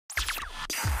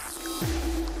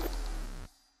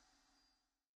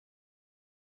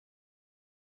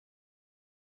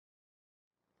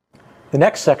The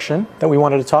next section that we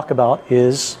wanted to talk about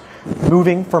is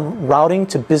moving from routing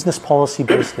to business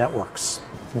policy-based networks.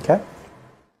 Okay?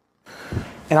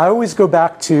 And I always go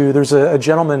back to, there's a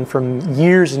gentleman from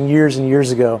years and years and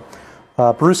years ago,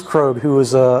 Bruce Krogh, who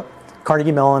was a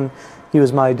Carnegie Mellon. He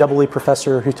was my double E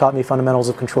professor who taught me fundamentals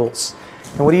of controls.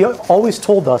 And what he always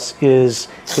told us is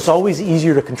it's always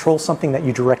easier to control something that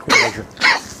you directly measure,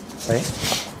 right?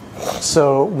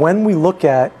 So when we look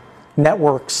at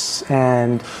networks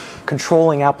and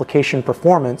controlling application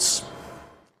performance,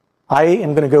 I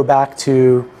am going to go back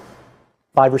to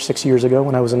 5 or 6 years ago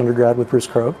when I was an undergrad with Bruce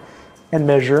Krogh and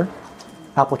measure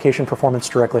application performance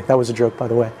directly. That was a joke, by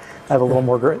the way. I have a little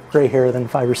more gray hair than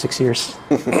 5 or 6 years.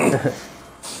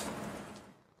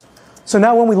 So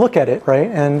now when we look at it, right,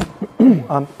 and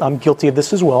I'm guilty of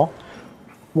this as well,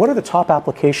 what are the top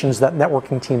applications that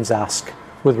networking teams ask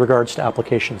with regards to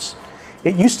applications?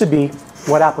 It used to be,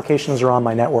 what applications are on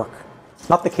my network?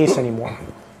 Not the case anymore.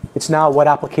 It's now, what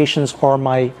applications are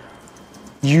my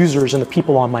users and the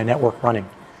people on my network running?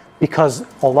 Because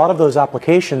a lot of those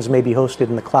applications may be hosted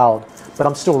in the cloud, but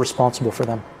I'm still responsible for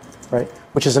them, right?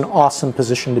 Which is an awesome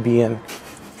position to be in.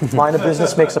 Line of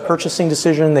business makes a purchasing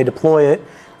decision, they deploy it,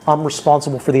 I'm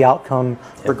responsible for the outcome,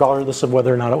 regardless of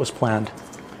whether or not it was planned.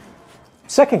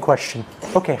 Second question,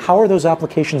 okay, how are those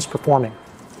applications performing,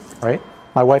 right?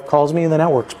 My wife calls me and the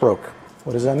network's broke.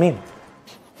 What does that mean?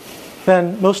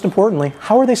 Then, most importantly,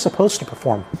 how are they supposed to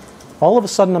perform? All of a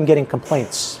sudden, I'm getting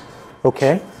complaints.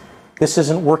 Okay, this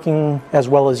isn't working as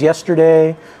well as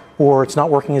yesterday, or it's not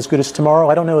working as good as tomorrow.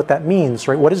 I don't know what that means,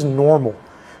 right? What is normal?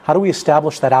 How do we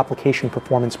establish that application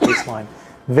performance baseline?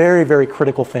 Very, very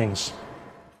critical things.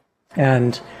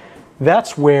 And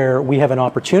that's where we have an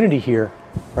opportunity here,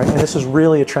 right? And this is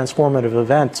really a transformative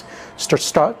event to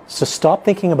stop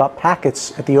thinking about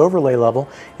packets at the overlay level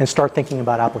and start thinking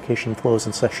about application flows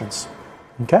and sessions.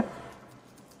 Okay?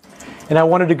 And I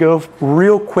wanted to go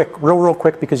real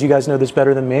quick, because you guys know this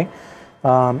better than me.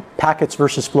 Packets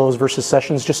versus flows versus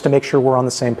sessions, just to make sure we're on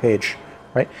the same page,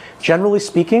 right? Generally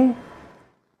speaking,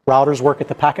 routers work at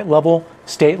the packet level,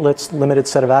 statelets, limited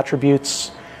set of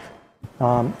attributes.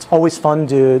 It's always fun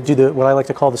to do what I like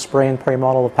to call the spray and pray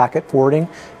model of packet forwarding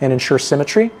and ensure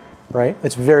symmetry, right?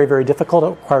 It's very, very difficult. It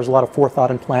requires a lot of forethought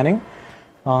and planning.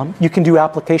 You can do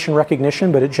application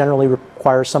recognition, but it generally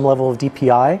requires some level of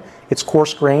DPI. It's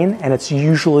coarse grain, and it's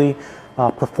usually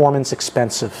performance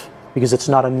expensive because it's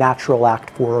not a natural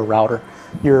act for a router.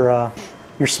 You're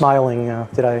smiling.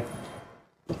 Did I?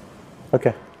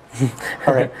 Okay.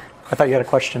 All right. I thought you had a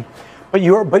question. But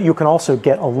you can also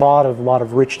get a lot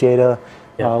of rich data,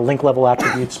 link level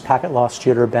attributes, packet loss,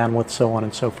 jitter, bandwidth, so on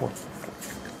and so forth.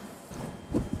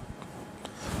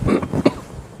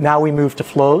 Now we move to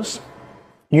flows.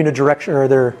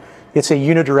 Unidirectional, it's a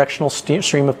unidirectional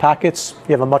stream of packets.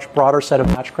 You have a much broader set of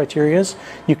match criterias.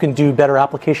 You can do better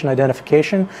application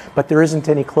identification, but there isn't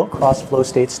any cross-flow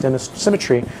state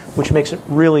symmetry, which makes it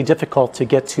really difficult to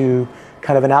get to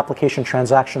kind of an application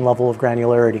transaction level of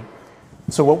granularity.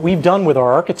 So what we've done with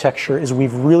our architecture is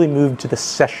we've really moved to the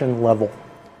session level,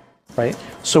 right?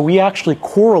 So we actually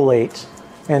correlate,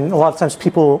 and a lot of times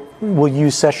people will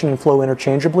use session and flow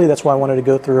interchangeably. That's why I wanted to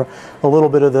go through a little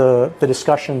bit of the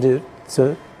discussion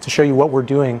to show you what we're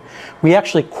doing. We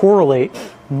actually correlate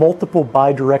multiple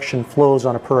bidirection flows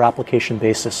on a per application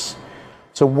basis.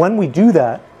 So when we do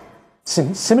that,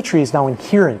 symmetry is now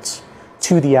inherent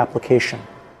to the application.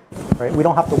 Right? We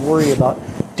don't have to worry about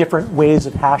different ways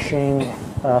of hashing,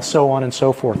 so on and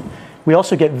so forth. We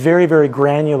also get very, very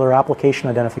granular application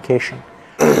identification.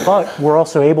 But we're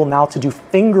also able now to do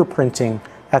fingerprinting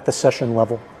at the session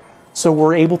level. So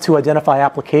we're able to identify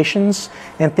applications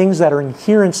and things that are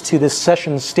inherent to this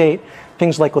session state,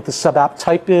 things like what the sub-app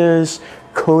type is,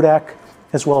 codec,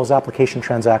 as well as application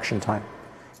transaction time.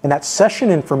 And that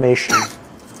session information,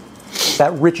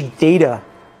 that rich data,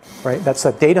 right? That's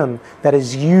that datum that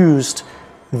is used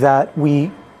that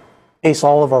we base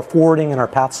all of our forwarding and our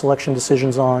path selection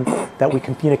decisions on, that we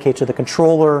communicate to the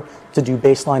controller to do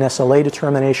baseline SLA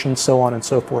determination, so on and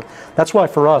so forth. That's why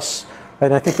for us,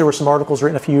 and I think there were some articles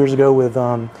written a few years ago with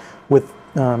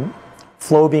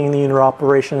flow being the unit of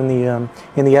operation in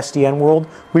the SDN world,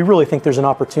 we really think there's an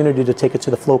opportunity to take it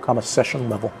to the flow comma session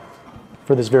level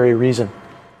for this very reason.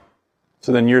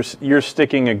 So then you're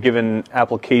sticking a given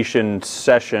application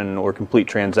session or complete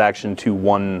transaction to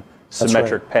one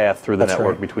symmetric path through the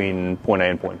network between point A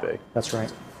and point B. That's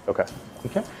right. Okay.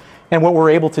 Okay. And what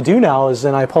we're able to do now is,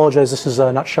 and I apologize, this is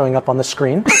not showing up on the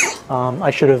screen.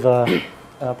 I should have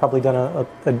probably done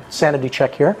a sanity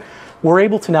check here. We're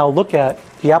able to now look at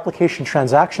the application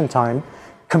transaction time,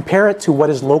 compare it to what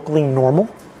is locally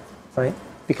normal, right?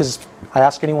 because I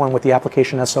ask anyone what the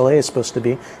application SLA is supposed to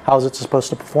be, how is it supposed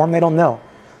to perform, they don't know.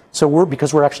 So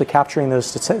because we're actually capturing those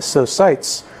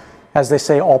sites, as they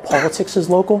say, all politics is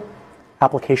local,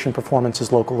 application performance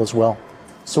is local as well.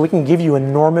 So we can give you a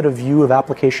normative view of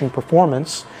application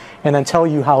performance and then tell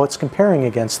you how it's comparing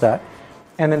against that.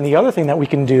 And then the other thing that we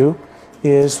can do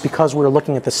is, because we're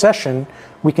looking at the session,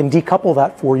 we can decouple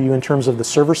that for you in terms of the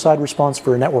server-side response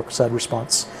for a network-side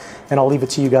response. And I'll leave it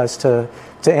to you guys to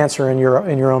answer in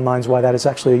your own minds why that is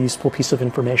actually a useful piece of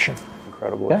information.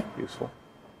 Incredibly okay? useful.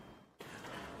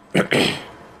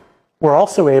 We're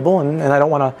also able, and I don't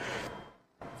want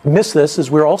to miss this, is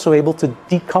we're also able to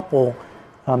decouple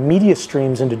media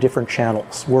streams into different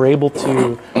channels. We're able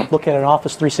to look at an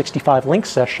Office 365 link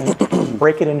session,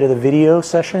 break it into the video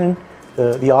session,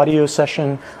 the audio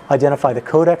session, identify the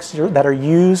codecs that are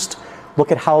used,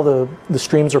 look at how the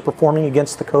streams are performing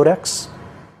against the codecs,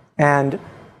 and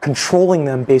controlling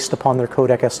them based upon their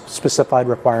codec specified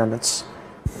requirements.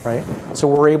 Right? So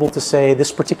we're able to say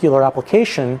this particular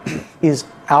application is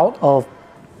out of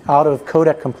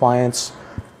codec compliance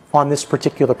on this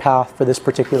particular path for this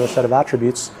particular set of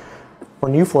attributes. For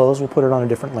new flows, we'll put it on a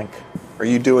different link. Are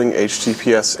you doing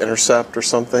HTTPS intercept or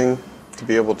something to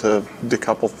be able to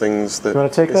decouple things that you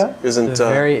want to take that? Isn't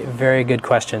very, very good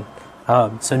question.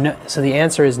 So the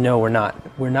answer is no, we're not.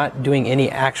 We're not doing any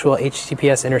actual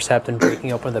HTTPS intercept and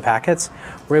breaking open the packets.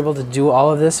 We're able to do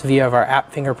all of this via our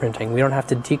app fingerprinting. We don't have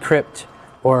to decrypt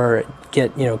or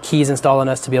get keys installed on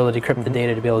us to be able to decrypt the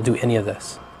data to be able to do any of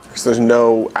this. So there's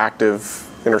no active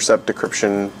intercept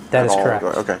decryption That is at all?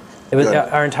 correct. Okay.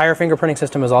 Our entire fingerprinting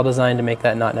system was all designed to make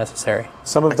that not necessary.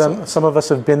 Some of us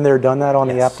have been there, done that on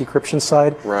the app decryption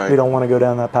side. Right. We don't want to go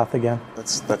down that path again.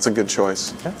 That's a good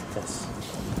choice. Okay. Yes.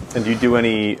 And do you do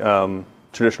any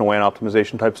traditional WAN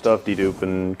optimization type stuff, dedupe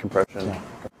and compression? Yeah.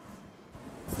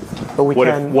 But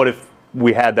what if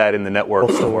we had that in the network?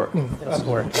 It'll still work. It'll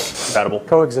work. Compatible?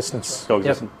 Coexistence.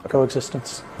 Coexistence. Yep. Okay.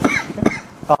 Coexistence.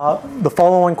 The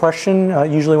following question,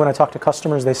 usually when I talk to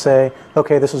customers, they say,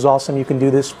 okay, this is awesome, you can do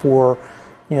this for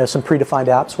some predefined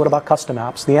apps. What about custom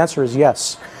apps? The answer is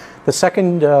yes. The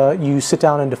second you sit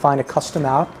down and define a custom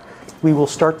app, we will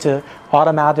start to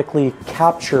automatically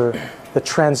capture the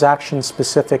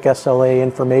transaction-specific SLA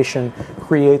information,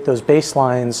 create those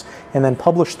baselines, and then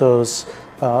publish those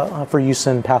for use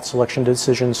in path selection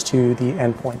decisions to the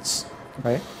endpoints,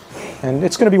 right? And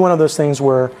it's going to be one of those things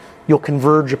where you'll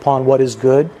converge upon what is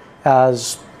good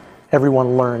as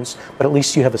everyone learns, but at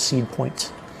least you have a seed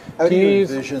point. How do you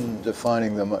envision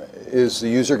defining them? Is the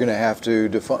user going to have to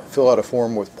fill out a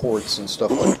form with ports and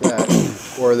stuff like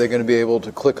that? Or are they going to be able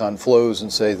to click on flows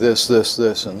and say this, this,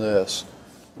 this, and this?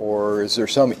 Or is there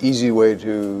some easy way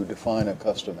to define a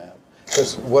custom app?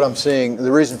 Because what I'm seeing,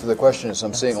 the reason for the question is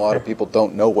I'm seeing a lot of people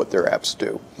don't know what their apps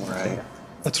do. Right.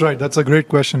 That's right. That's a great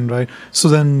question, right? So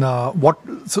then,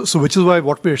 So which is why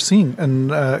what we're seeing, and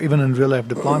even in real life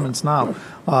deployments now,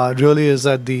 really is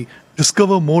that the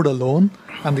Discover mode alone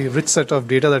and the rich set of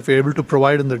data that we're able to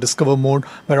provide in the Discover mode,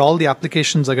 where all the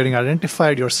applications are getting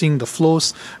identified, you're seeing the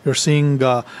flows, you're seeing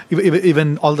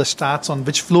even all the stats on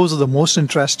which flows are the most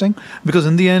interesting. Because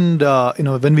in the end,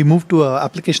 when we move to an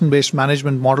application-based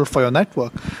management model for your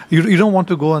network, you don't want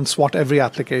to go and SWAT every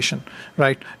application,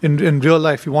 right? In real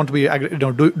life, you want to be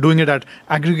doing it at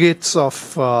aggregates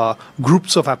of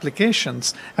groups of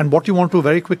applications, and what you want to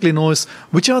very quickly know is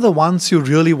which are the ones you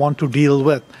really want to deal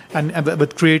with, and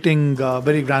with creating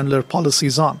very granular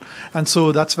policies on. And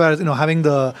so that's where having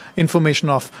the information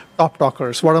of top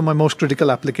talkers, what are my most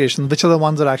critical applications, which are the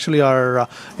ones that actually are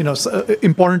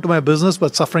important to my business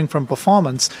but suffering from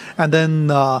performance. And then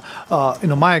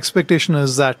my expectation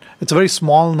is that it's a very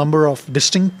small number of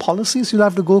distinct policies you'll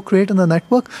have to go create in the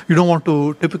network. You don't want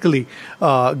to typically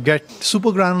get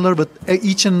super granular with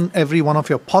each and every one of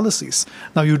your policies.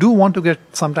 Now you do want to get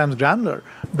sometimes granular,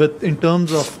 but in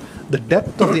terms of the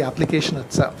depth of the application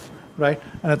itself, right?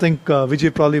 And I think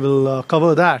Vijay probably will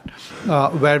cover that,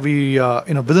 where we,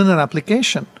 within an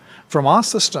application from our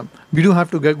system, we do have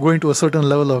to go into a certain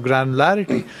level of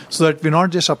granularity so that we're not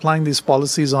just applying these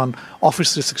policies on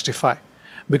Office 365.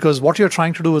 Because what you're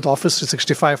trying to do with Office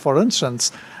 365, for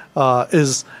instance,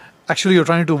 is actually you're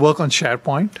trying to work on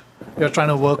SharePoint, you're trying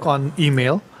to work on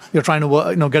email, you're trying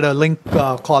to get a link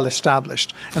call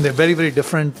established, and they're very, very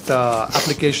different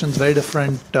applications, very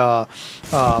different, have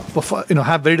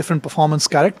very different performance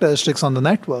characteristics on the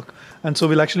network. And so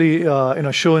we'll actually,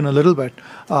 show in a little bit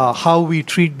how we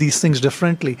treat these things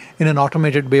differently in an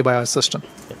automated way by our system.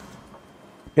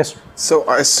 Yes. So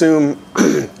I assume,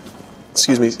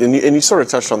 excuse me, and you sort of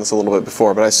touched on this a little bit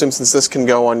before, but I assume since this can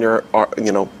go on your,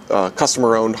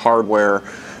 customer-owned hardware,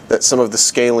 that some of the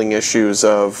scaling issues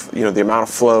of the amount of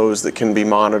flows that can be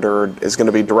monitored is going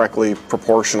to be directly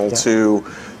proportional to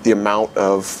the amount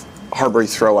of hardware you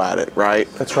throw at it, right?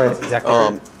 That's right. Exactly.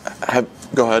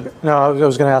 Go ahead. No, I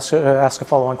was going to ask a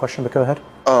follow-on question, but go ahead.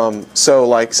 So,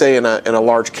 like, say in a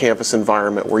large campus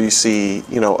environment where you see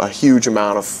a huge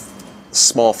amount of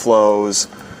small flows,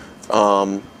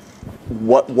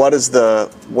 what's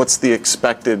the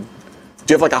expected?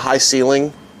 Do you have like a high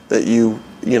ceiling that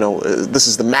this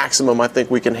is the maximum I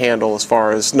think we can handle as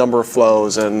far as number of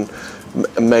flows and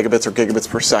megabits or gigabits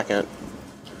per second?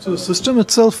 So the system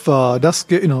itself does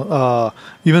scale,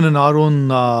 even in our own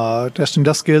testing,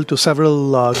 does scale to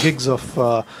several gigs of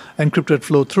encrypted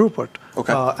flow throughput.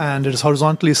 Okay. And it is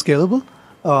horizontally scalable.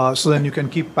 So then you can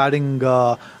keep adding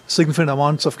significant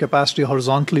amounts of capacity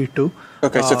horizontally too.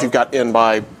 Okay, so if you've got n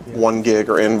by 1 gig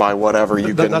or n by whatever,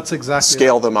 you can that's exactly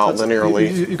scale them out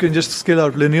linearly. You can just scale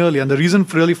out linearly. And the reason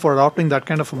really for adopting that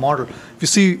kind of a model, if you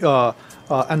see,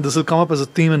 and this will come up as a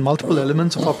theme in multiple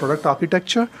elements of our product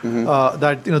architecture,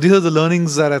 that these are the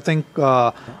learnings that I think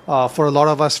for a lot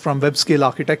of us from web scale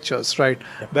architectures, right,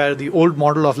 where the old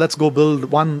model of let's go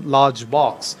build one large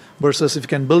box versus if you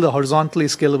can build a horizontally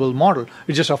scalable model,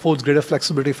 it just affords greater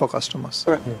flexibility for customers.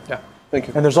 Okay. Yeah. Thank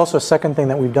you. And there's also a second thing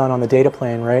that we've done on the data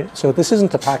plane, right? So this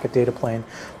isn't a packet data plane.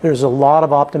 There's a lot of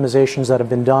optimizations that have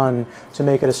been done to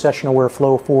make it a session-aware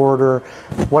flow forwarder.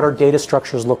 What our data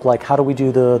structures look like? How do we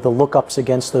do the lookups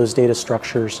against those data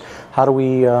structures? How do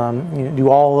we do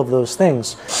all of those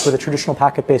things? With a traditional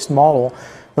packet-based model,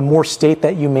 the more state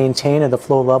that you maintain at the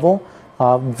flow level,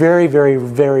 very, very,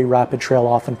 very rapid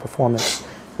trail-off in performance.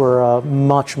 We're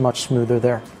much, much smoother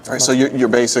there. All right, so you're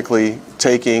basically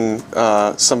taking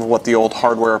some of what the old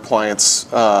hardware appliance,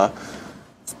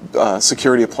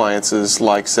 security appliances,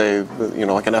 like say,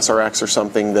 like an SRX or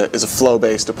something that is a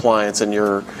flow-based appliance, and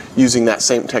you're using that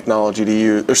same technology to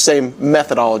use, or same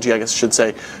methodology, I guess I should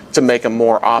say, to make a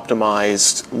more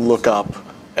optimized lookup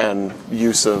and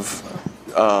use of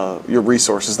your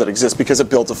resources that exist, because it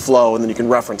builds a flow, and then you can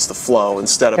reference the flow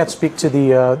instead of. I can't speak to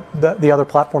the other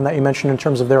platform that you mentioned in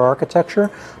terms of their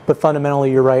architecture, but fundamentally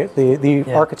you're right. The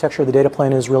architecture of the data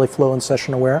plane is really flow and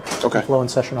session aware, and flow and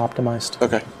session optimized.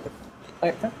 Okay.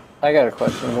 I got a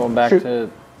question going back to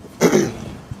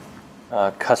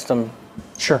custom.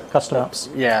 Sure, custom apps.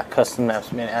 Yeah, custom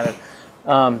apps being added.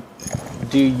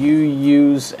 Do you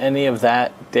use any of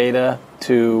that data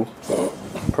to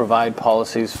provide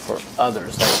policies for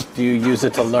others? Like, do you use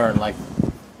it to learn? Like,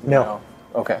 No.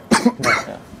 Okay.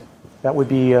 Yeah. That would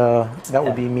be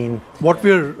mean. What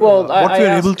we're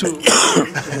able to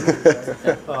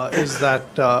is that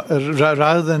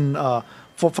rather than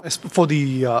for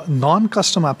the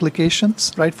non-custom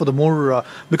applications, right? For the more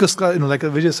because like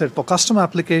Vijay said, for custom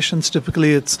applications,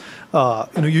 typically it's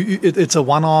it's a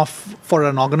one-off for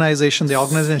an organization. The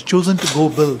organization has chosen to go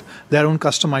build their own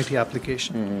custom IT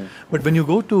application. But when you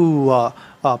go to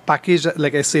package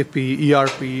like SAP,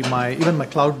 ERP, even my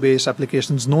cloud-based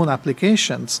applications, known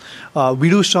applications, we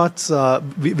do shots.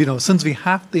 Since we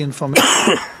have the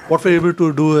information, what we're able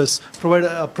to do is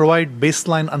provide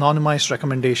baseline anonymized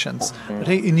recommendations. But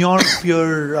hey, in your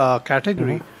peer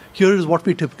category, here is what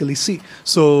we typically see.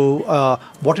 So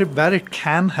where it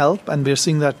can help, and we're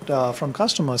seeing that from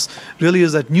customers, really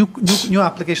is that new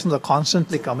applications are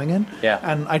constantly coming in,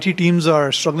 and IT teams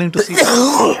are struggling to see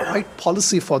the right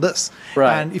policy for this.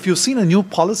 Right. And if you've seen a new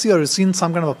policy or you've seen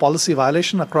some kind of a policy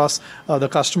violation across the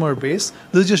customer base,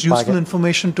 this is just useful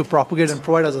information to propagate and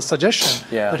provide as a suggestion.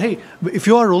 Yeah. But hey, if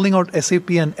you are rolling out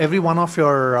SAP and every one of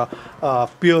your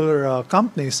peer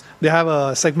companies, they have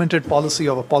a segmented policy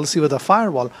or a policy with a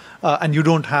firewall, and you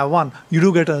don't have one, you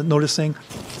do get a notice saying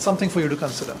something for you to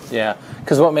consider. Yeah,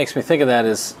 because what makes me think of that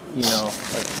is,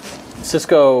 like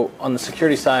Cisco on the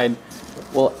security side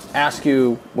will ask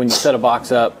you when you set a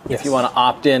box up if you want to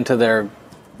opt into their,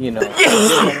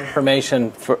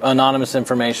 information for anonymous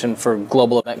information for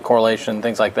global event correlation,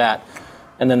 things like that,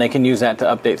 and then they can use that to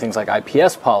update things like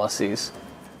IPS policies,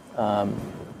 and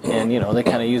they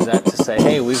kind of use that to say,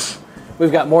 hey,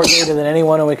 we've got more data than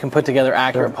anyone, and we can put together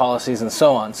accurate policies and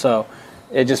so on. So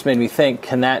it just made me think,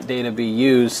 can that data be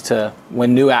used to,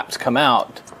 when new apps come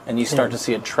out, and you start to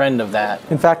see a trend of that?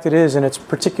 In fact, it is, and it's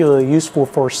particularly useful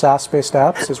for SaaS-based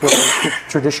apps as well as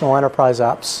traditional enterprise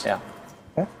apps. Yeah.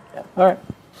 Okay. Yeah. All right.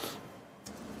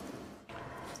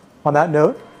 On that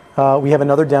note, we have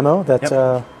another demo that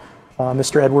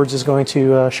Mr. Edwards is going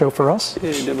to show for us.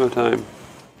 Hey, demo time.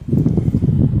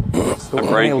 My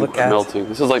brain keeps melting.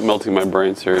 This is like melting my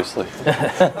brain, seriously. Been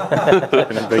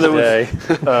a big day.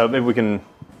 Maybe we can.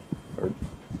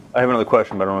 I have another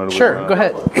question, but I don't know. Sure, go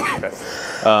ahead. Okay.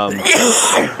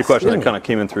 Your question that kind of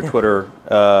came in through Twitter.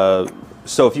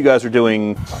 So if you guys are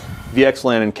doing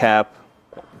VXLAN and CAP,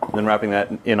 and then wrapping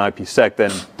that in IPsec,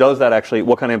 then does that actually,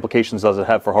 what kind of implications does it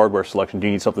have for hardware selection? Do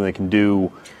you need something that can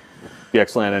do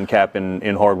VXLAN and CAP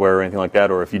in hardware or anything like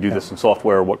that? Or if you do this in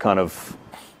software, what kind of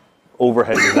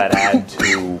overhead does that add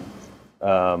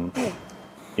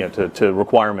to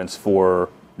requirements for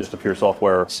just a pure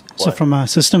software play? So from a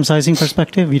system sizing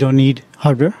perspective, we don't need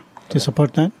hardware to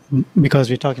support that, because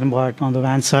we're talking about on the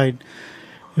WAN side,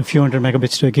 a few hundred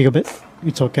megabits to a gigabit.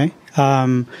 It's okay.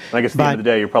 I guess at the end of the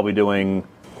day, you're probably doing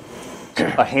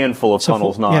a handful of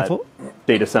tunnels, not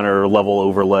data center level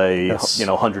overlay,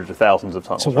 hundreds of thousands of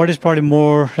tunnels. So what is probably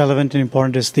more relevant and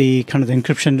important is the kind of the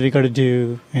encryption we got to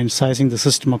do and sizing the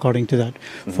system according to that.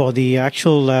 Mm-hmm. For the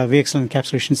actual VXLAN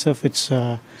encapsulation stuff, it's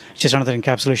just another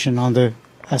encapsulation on the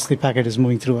as the packet is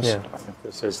moving through us. Yeah,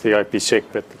 this is the IPsec,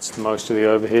 but it's most of the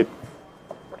overhead.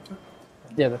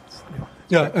 Yeah, that's.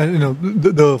 Yeah, and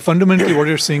the fundamentally what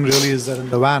you're seeing really is that in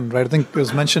the WAN, right? I think it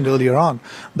was mentioned earlier on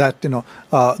that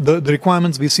the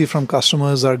requirements we see from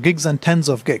customers are gigs and tens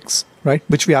of gigs, right?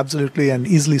 Which we absolutely and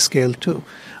easily scale to,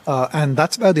 and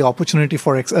that's where the opportunity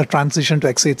for a transition to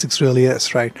x86 really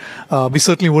is, right? We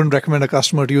certainly wouldn't recommend a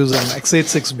customer to use an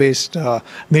x86 based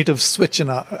native switch in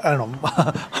a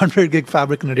 100 gig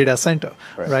fabric in a data center,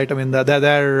 right? I mean,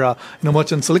 they're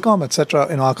merchant silicon,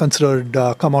 etc. Are considered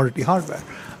commodity hardware.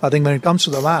 I think when it comes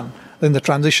to the WAN, then the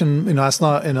transition, as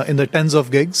not in the tens of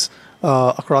gigs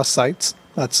across sites.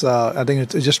 That's I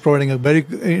think it's just providing a very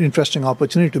interesting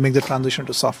opportunity to make the transition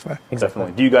to software.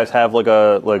 Definitely. Do you guys have like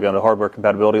a hardware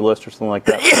compatibility list or something like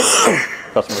that?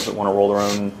 Customers that want to roll their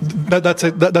own.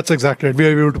 That's exactly it. We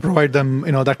are able to provide them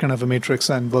that kind of a matrix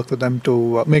and work with them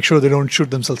to make sure they don't shoot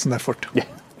themselves in the foot. Yeah.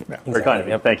 Exactly. Very kind of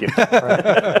you. Thank you.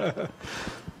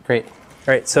 Great. All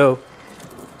right. So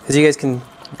as you guys can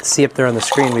see up there on the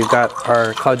screen, we've got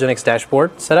our CloudGenix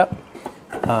dashboard set up.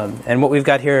 And what we've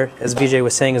got here, as Vijay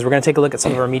was saying, is we're going to take a look at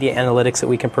some of our media analytics that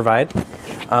we can provide.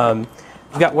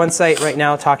 We've got one site right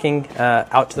now talking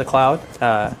out to the cloud.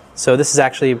 So this is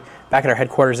actually back at our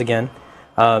headquarters again.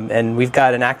 And we've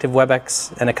got an active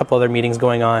WebEx and a couple other meetings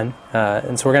going on.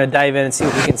 And so we're going to dive in and see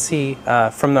what we can see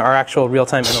from our actual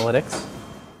real-time analytics.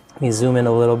 Let me zoom in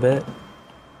a little bit.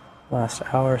 Last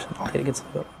hour, so the data gets a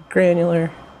little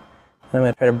granular. I'm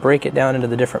going to try to break it down into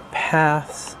the different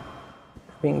paths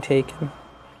being taken.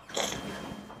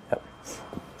 Yep.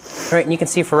 All right, and you can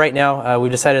see for right now, we've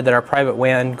decided that our private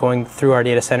WAN going through our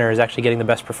data center is actually getting the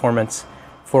best performance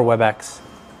for WebEx.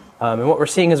 And what we're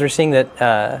seeing that,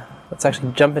 let's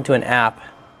actually jump into an app.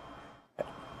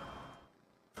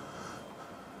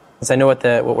 Since I know what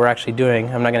we're actually doing,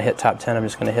 I'm not going to hit top 10, I'm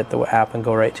just going to hit the app and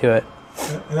go right to it.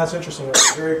 And that's interesting,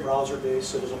 it's very browser-based,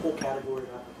 so there's a whole category of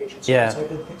applications. So yeah. If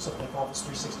you type in something like Office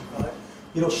 365,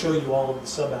 it'll show you all of the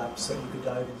sub-apps that you could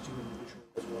dive into individually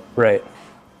as well. Right.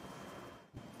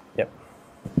 Yep.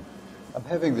 I'm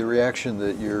having the reaction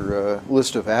that your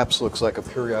list of apps looks like a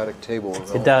periodic table.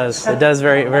 It does. It does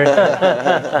very, very.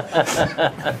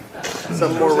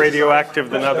 Some more radioactive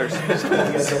than others.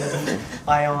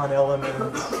 Ion,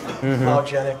 Element,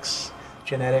 CloudGenix,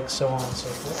 Genetics, so on and so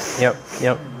forth. Yep.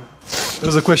 Yep. There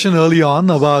was a question early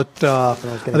on about, I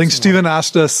think Stephen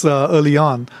asked us early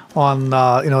on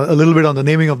a little bit on the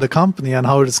naming of the company and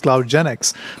how it is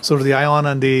CloudGenix. So the Ion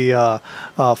and the,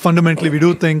 fundamentally we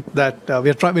do think that we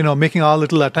are making our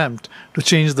little attempt to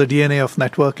change the DNA of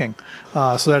networking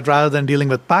so that rather than dealing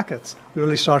with packets, we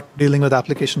really start dealing with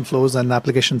application flows and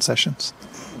application sessions.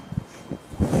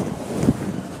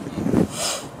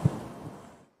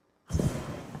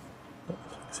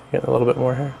 Getting a little bit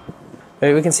more here.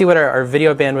 We can see what our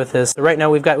video bandwidth is. So right now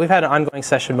we've had an ongoing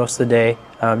session most of the day,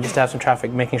 just to have some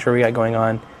traffic, making sure we got going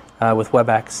on with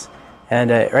WebEx. And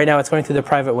right now it's going through the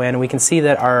private WAN, and we can see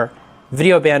that our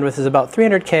video bandwidth is about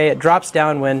 300K. It drops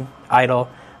down when idle.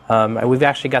 We've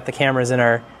actually got the cameras in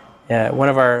our one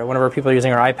of our people are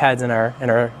using our iPads in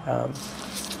our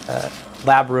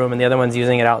lab room, and the other one's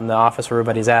using it out in the office where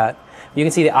everybody's at. You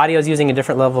can see the audio is using a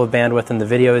different level of bandwidth than the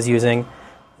video is using.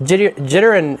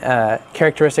 Jitter and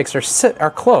characteristics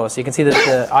are close. You can see that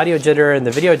the audio jitter and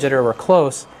the video jitter were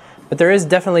close, but there is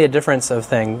definitely a difference of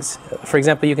things. For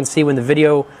example, you can see when the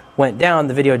video went down,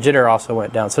 the video jitter also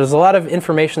went down. So there's a lot of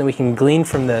information that we can glean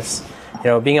from this,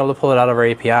 being able to pull it out of our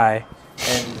API.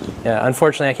 And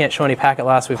unfortunately, I can't show any packet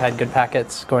loss. We've had good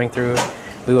packets going through.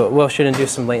 We will should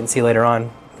induce some latency later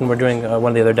on when we're doing one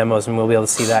of the other demos, and we'll be able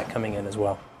to see that coming in as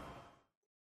well.